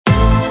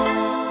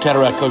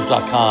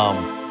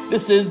CataractCoach.com.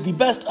 This is the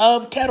best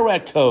of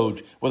Cataract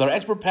Coach with our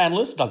expert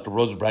panelists, Dr.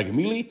 Rosa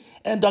Braga-Mele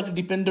and Dr.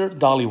 Deepinder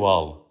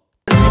Dhaliwal.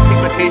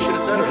 Pigmentation,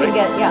 etc. You can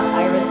get,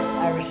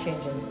 iris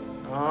changes.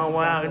 Oh,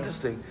 wow,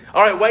 interesting.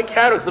 All right, white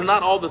cataracts, they're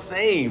not all the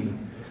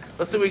same.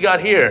 Let's see what we got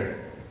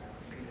here.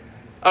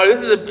 All right,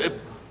 this is a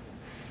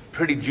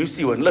pretty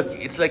juicy one. Look,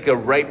 it's like a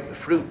ripe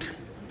fruit.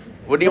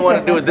 What do you want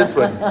to do with this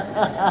one?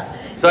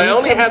 So I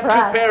only have 2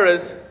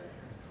 pairs.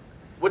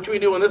 What should we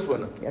do on this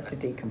one? You have to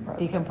decompress.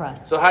 Decompress.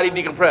 So how do you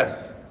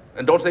decompress?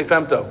 And don't say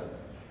femto.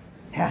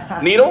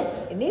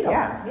 Needle? Needle.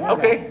 Yeah.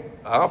 Okay.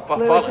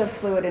 Fluid to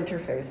fluid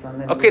interface on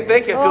the needle. Okay,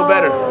 thank you. I feel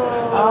better.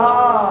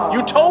 Oh.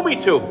 You told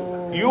me to.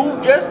 You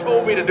just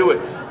told me to do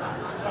it.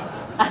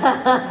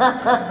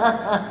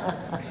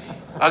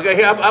 Okay,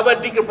 here, how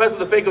about decompress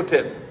with a phaco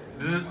tip?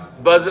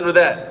 Buzz into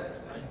that.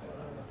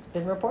 It's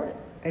been reported.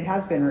 It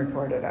has been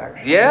reported,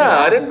 actually. Yeah,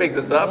 I didn't make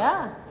this up.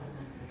 Yeah.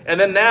 And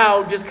then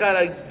now, just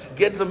kind of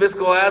get some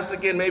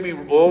viscoelastic in, maybe.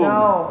 Oh. No.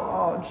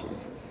 Oh,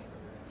 Jesus.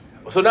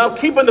 So now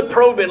keeping the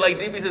probe in, like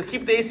DB says,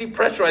 keep the AC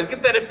pressurized.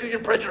 Get that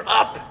infusion pressure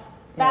up.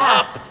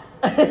 Fast.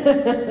 Up.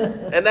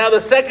 And now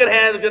the second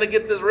hand is going to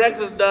get this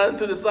rexus done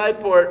through the side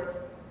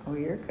port. Oh,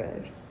 you're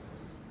good.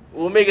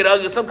 We'll make it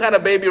ugly, some kind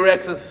of baby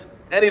rexus.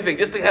 Anything,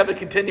 just to have it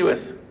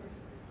continuous.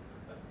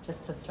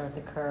 Just to start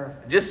the curve.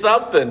 Just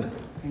something.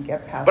 And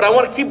get past But I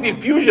want to keep the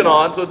infusion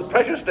on so the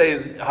pressure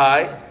stays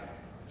high.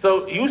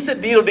 So you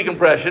said needle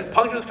decompression,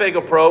 puncture with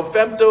phaco probe,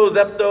 femto,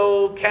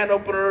 zepto, can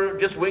opener,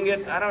 just wing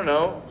it. I don't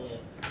know.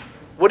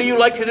 What do you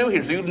like to do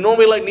here? So you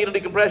normally like needle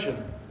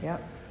decompression.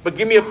 Yep. But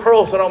give me a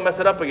pearl so I don't mess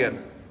it up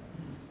again.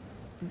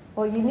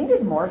 Well, you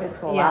needed more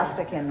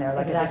viscoelastic in there,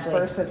 like exactly. a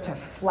dispersive to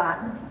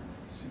flatten.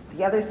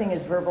 The other thing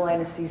is verbal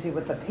anesthesia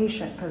with the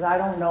patient, because I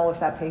don't know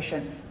if that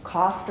patient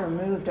coughed or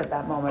moved at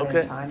that moment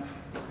in time.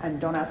 And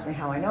don't ask me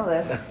how I know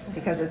this,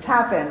 because it's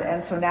happened.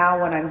 And so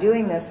now when I'm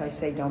doing this, I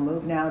say, don't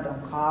move now,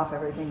 don't cough,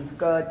 everything's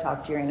good.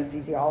 Talk to your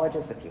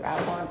anesthesiologist if you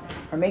have one,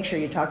 or make sure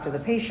you talk to the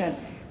patient,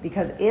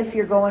 because if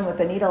you're going with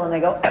the needle and they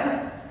go,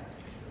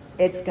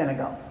 it's gonna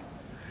go.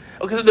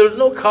 Okay, so there was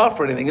no cough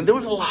or anything, and there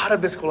was a lot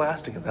of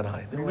viscoelastic in that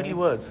eye. There really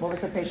was. What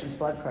was the patient's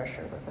blood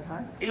pressure? Was it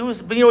high? It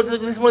was, but this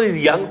is one of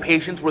these young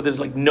patients where there's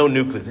like no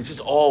nucleus. It's just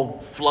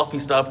all fluffy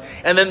stuff.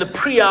 And then the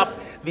pre-op,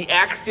 the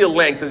axial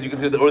length, as you can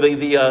see, or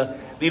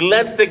the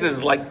lens thickness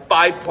is like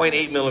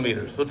 5.8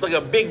 millimeters. So it's like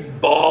a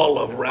big ball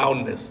of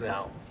roundness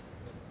now.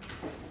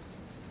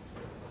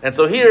 And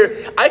so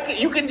here,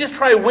 you can just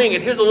try wing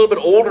it. Here's a little bit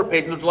older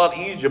patient, it's a lot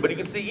easier. But you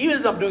can see, even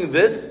as I'm doing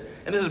this,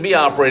 and this is me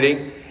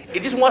operating,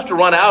 it just wants to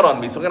run out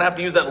on me. So I'm going to have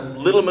to use that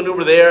little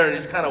maneuver there and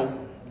just kind of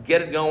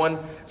get it going.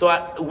 So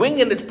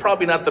winging it's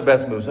probably not the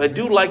best move. So I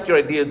do like your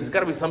idea. There's got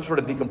to be some sort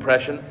of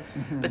decompression.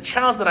 Mm-hmm. The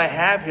challenge that I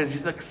have here is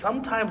just like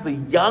sometimes the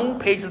young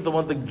patients are the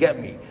ones that get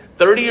me.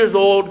 30 years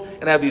old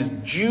and have these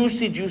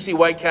juicy, juicy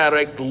white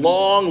cataracts,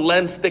 long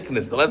lens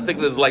thickness. The lens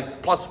thickness is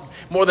like plus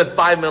more than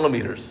 5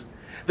 millimeters.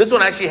 This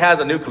one actually has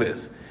a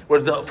nucleus,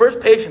 whereas the first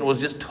patient was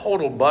just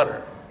total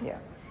butter. Yeah.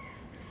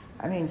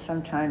 I mean,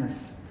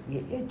 sometimes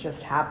it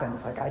just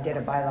happens. Like I did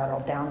a bilateral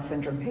Down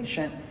syndrome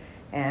patient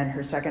and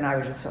her second eye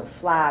was just so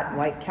flat,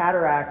 white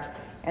cataract.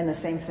 And the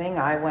same thing,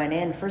 I went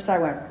in. First eye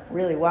went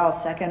really well.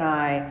 Second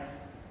eye,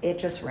 it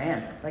just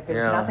ran. Like there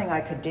was nothing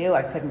I could do.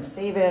 I couldn't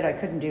save it. I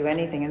couldn't do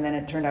anything. And then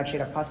it turned out she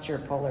had a posterior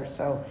polar.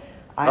 So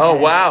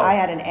I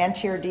had an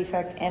anterior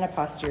defect and a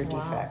posterior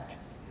defect.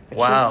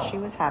 But she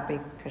was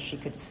happy because she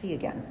could see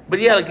again. But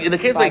yeah, like in a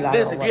case like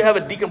this, if you have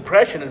a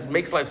decompression, it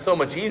makes life so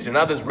much easier.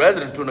 Now this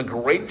resident's doing a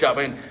great job.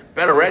 I mean,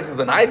 better rexus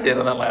than I did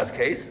on that last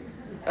case.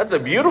 That's a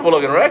beautiful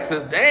looking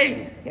rexus.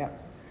 Dang. Yeah.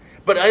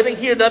 But I think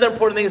here another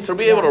important thing is to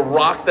be able to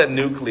rock that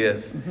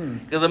nucleus.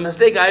 Because a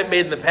mistake I've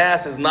made in the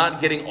past is not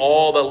getting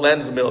all the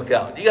lens milk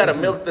out. You got to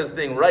milk this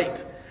thing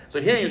right. So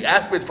here you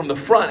aspirate from the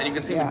front, and you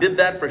can see we did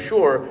that for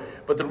sure.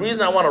 But the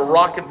reason I want to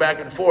rock it back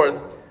and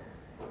forth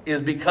is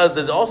because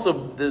there's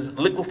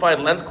liquefied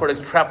lens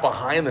cortex trapped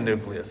behind the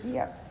nucleus.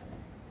 Yeah.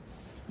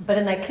 But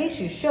in that case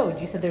you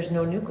showed, you said there's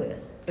no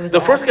nucleus. It was the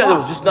first guy it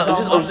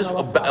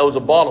was a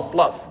ball of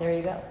fluff. There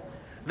you go.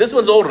 This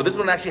one's older. This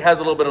one actually has a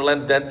little bit of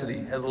lens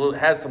density,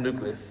 has some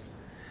nucleus.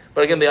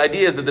 But again, the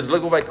idea is that there's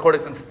liquefied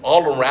cortex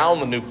all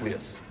around the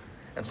nucleus.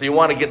 And so you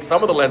want to get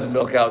some of the lens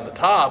milk out at the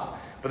top,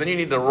 but then you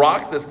need to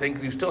rock this thing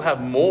because you still have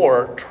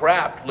more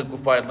trapped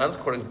liquefied lens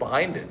cortex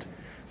behind it.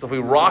 So if we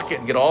rock it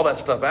and get all that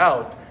stuff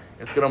out,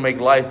 it's going to make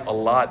life a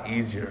lot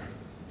easier.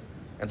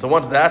 And so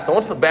once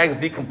the bag's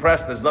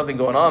decompressed, there's nothing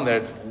going on there,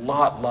 it's a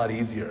lot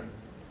easier.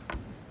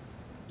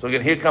 So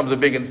again, here comes a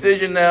big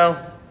incision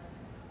now.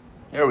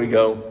 There we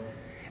go.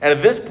 And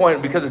at this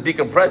point, because it's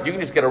decompressed, you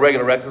can just get a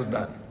regular rexus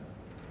done.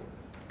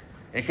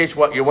 In case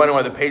you're wondering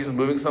why the patient's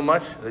moving so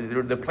much,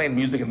 they're playing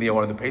music in the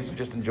OR and the patient's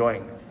just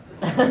enjoying.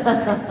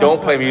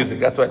 Don't play music.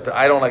 That's what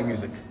I don't like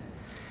music.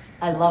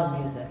 I love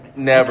music.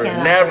 Never.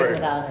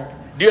 Without it.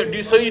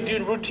 So you do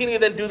routinely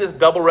then do this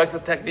double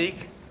rexus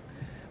technique?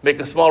 Make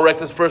a small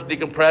rexus first,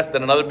 decompress,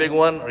 then another big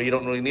one, or you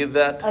don't really need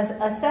that?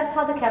 Assess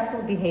how the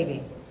capsule's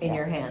behaving in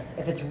your hands.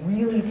 If it's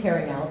really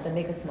tearing out, then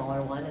make a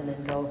smaller one, and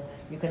then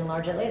can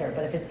enlarge it later.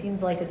 But if it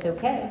seems like it's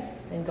okay,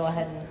 then go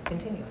ahead and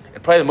continue.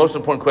 And probably the most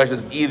important question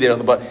is E there on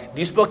the bottom. Do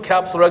you spell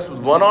CapsuleRx with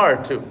one R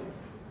or two?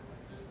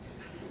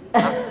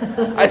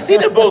 I've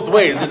seen it both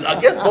ways. I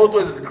guess both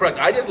ways is correct.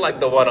 I just like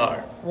the one R.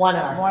 One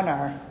R. One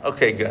R.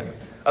 Okay, good.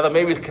 I thought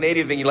maybe it's a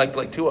Canadian thing you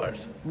like two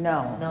R's.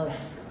 No. No.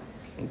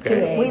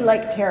 Okay. We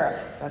like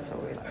tariffs. That's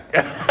what we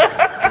like.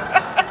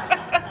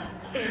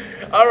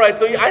 All right,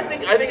 so I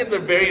think it's a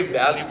very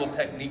valuable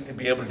technique to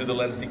be able to do the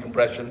lens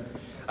decompression.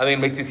 I think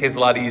it makes the case a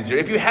lot easier.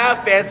 If you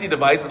have fancy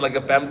devices like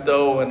a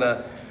femto and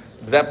a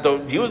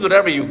Zepto, use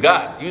whatever you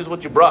got. Use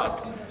what you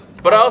brought.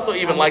 But I also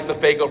even like the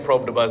phaco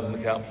probe device in the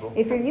capsule.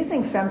 If you're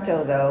using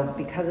femto, though,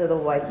 because of the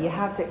white, you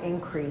have to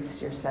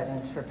increase your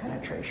settings for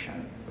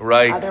penetration.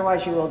 Right.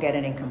 Otherwise, you will get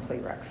an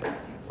incomplete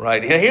rexus.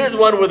 Right. And here's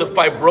one with a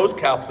fibrose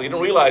capsule. You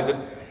don't realize it.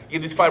 You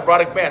get these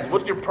fibrotic bands.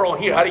 What's your pearl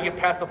here? How do you get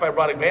past the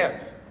fibrotic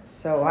bands?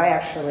 So I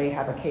actually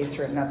have a case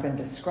written up and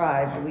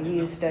described. We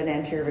used an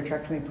anterior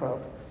vitrectomy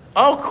probe.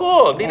 Oh,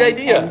 cool. Neat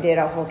idea. And did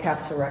a whole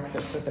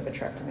capsulorhexis with the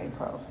vitrectomy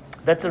probe.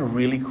 That's a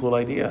really cool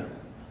idea.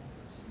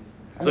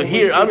 I So mean,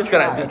 here, we I'm just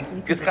tried.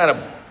 gonna just kind of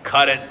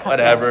cut it,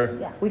 whatever.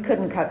 Yeah. We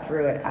couldn't cut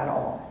through it at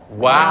all.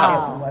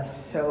 Wow. It was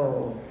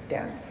so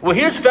dense. Well,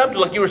 here's femto,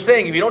 like you were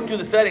saying. If you don't do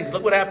the settings,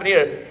 look what happened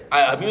here.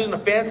 I'm using a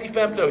fancy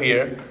femto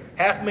here,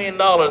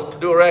 $500,000 to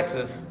do a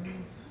rexus,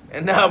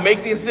 and now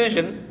make the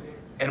incision.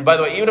 And by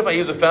the way, even if I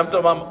use a femto,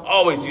 I'm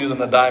always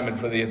using a diamond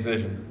for the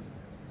incision.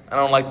 I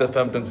don't like the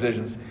femto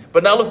incisions.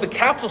 But now look, the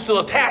capsule's still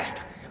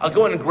attached. I'll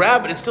go in and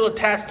grab it. It's still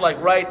attached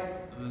like right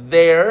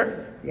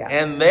there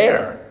and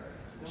there.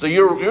 So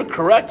you're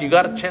correct. You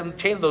got to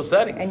change those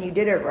settings. And you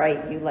did it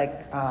right. You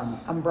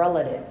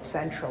umbrellaed it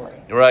centrally.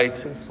 Right.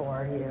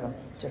 Before you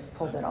just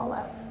pulled it all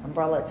out.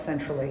 Umbrella it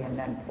centrally and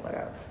then pull it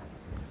out.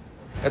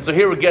 And so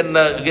here we're getting,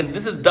 again,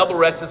 this is double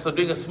rexus. So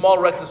doing a small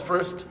rexus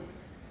first,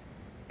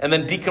 and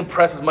then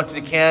decompress as much as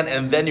you can,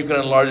 and then you can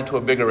enlarge it to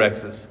a bigger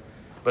rexus.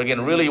 But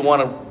again, really you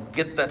want to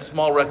get that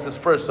small rexus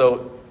first.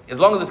 So as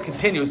long as it's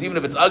continuous, even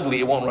if it's ugly,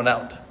 it won't run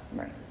out.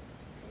 Right.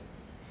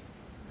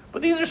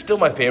 But these are still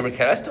my favorite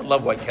cataracts. I still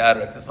love white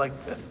cataracts. It's like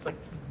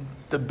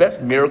the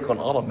best miracle in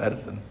all of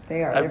medicine.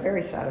 They are. They're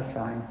very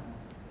satisfying.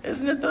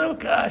 Isn't it though?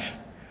 Gosh.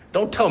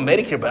 Don't tell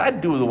Medicare, but I'd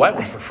do the white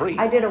one for free.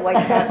 I did a white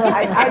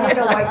I did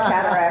a white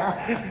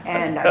cataract,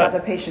 and I got the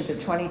patient to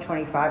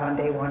 20/25 on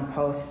day one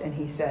post, and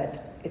he said,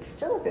 it's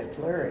still a bit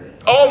blurry.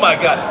 Oh my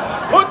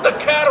God. Put the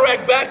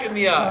cataract back in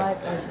the eye.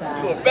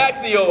 You go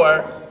back to the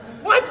OR.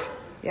 What?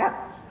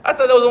 Yeah. I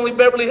thought that was only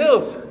Beverly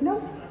Hills.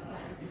 Nope.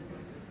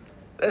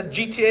 That's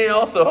GTA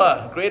also,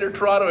 huh? Greater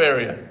Toronto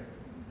area.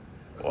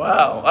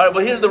 Wow. All right,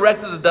 well, here's the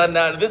rexus is done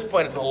now. At this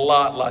point, it's a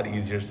lot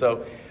easier.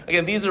 So,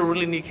 again, these are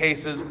really neat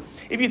cases.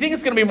 If you think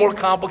it's going to be more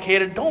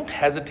complicated, don't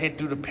hesitate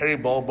to do the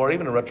peribulbar,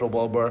 even a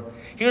retrobulbar.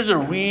 Here's a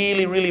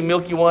really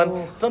milky one.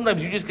 Ooh.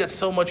 Sometimes you just get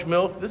so much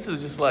milk. This is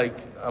just like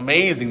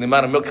amazing, the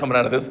amount of milk coming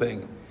out of this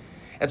thing.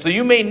 And so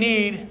you may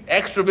need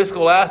extra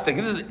viscoelastic.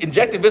 This is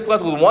injecting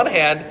viscoelastic with one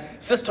hand,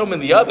 systome in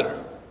the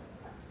other.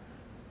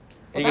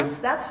 Well,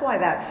 that's why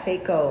that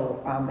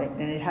phaco,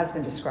 and it has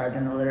been described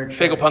in the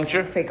literature.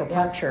 Phacopuncture?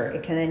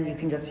 Phacopuncture. Then you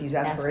can just use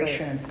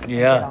aspiration and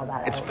get all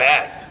that out. It's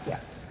fast. Yeah.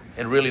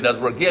 It really does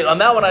work. Yeah, on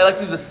that one, I like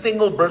to use a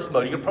single burst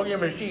mode. You can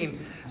program your machine,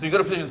 so you go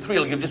to position 3,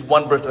 it'll give just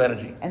one burst of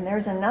energy. And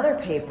there's another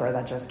paper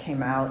that just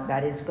came out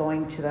that is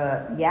going to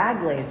the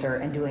YAG laser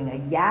and doing a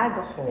YAG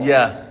hole.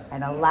 Yeah.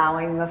 And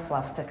allowing the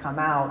fluff to come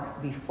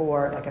out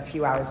before, like a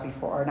few hours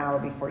before, or an hour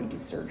before you do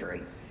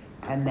surgery,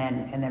 and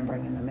then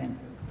bringing them in.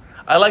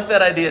 I like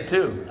that idea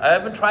too. I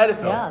haven't tried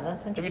it though. Yeah,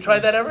 that's interesting. Have you tried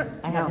that ever?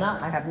 I have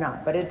not. I have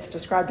not, but it's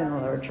described in the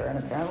literature, and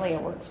apparently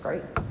it works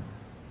great.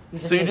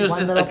 So you do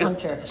just like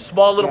a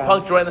small little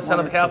puncture right in the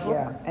center of the capsule?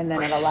 Yeah, and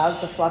then it allows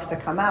the fluff to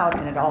come out,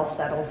 and it all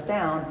settles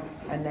down,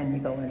 and then you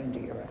go in and do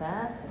your rest.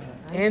 That's a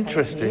nice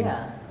interesting.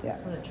 idea. Yeah.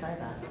 I'm going to try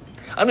that.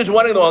 I'm just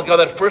wondering though, how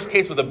that first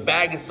case where the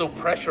bag is so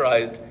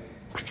pressurized,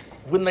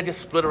 wouldn't I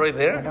just split it right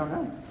there? I don't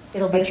know.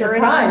 It'll be a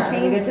surprise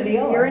when we get to the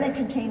OR. You're in a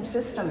contained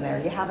system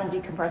there. You haven't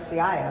decompressed the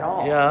eye at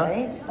all, Yeah.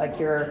 right? Like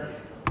you're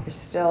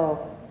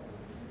still.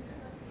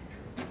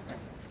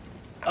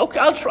 Okay,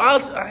 I'll try.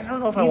 I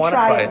don't know if I want to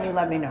try You try it it. and you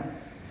let me know.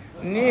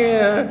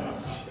 Yeah.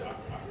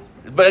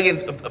 But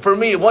again, for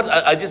me,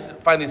 I just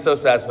find these so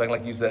satisfying,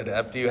 like you said.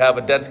 After you have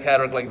a dense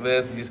cataract like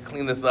this, and you just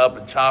clean this up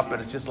and chop it,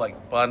 it's just like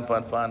fun.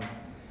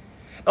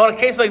 Now, in a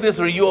case like this,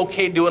 are you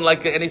okay doing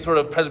like any sort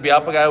of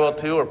presbyopic IOL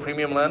too, or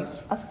premium lens?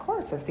 Of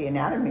course, if the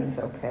anatomy is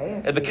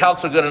okay. If the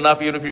calcs are good enough, even if you're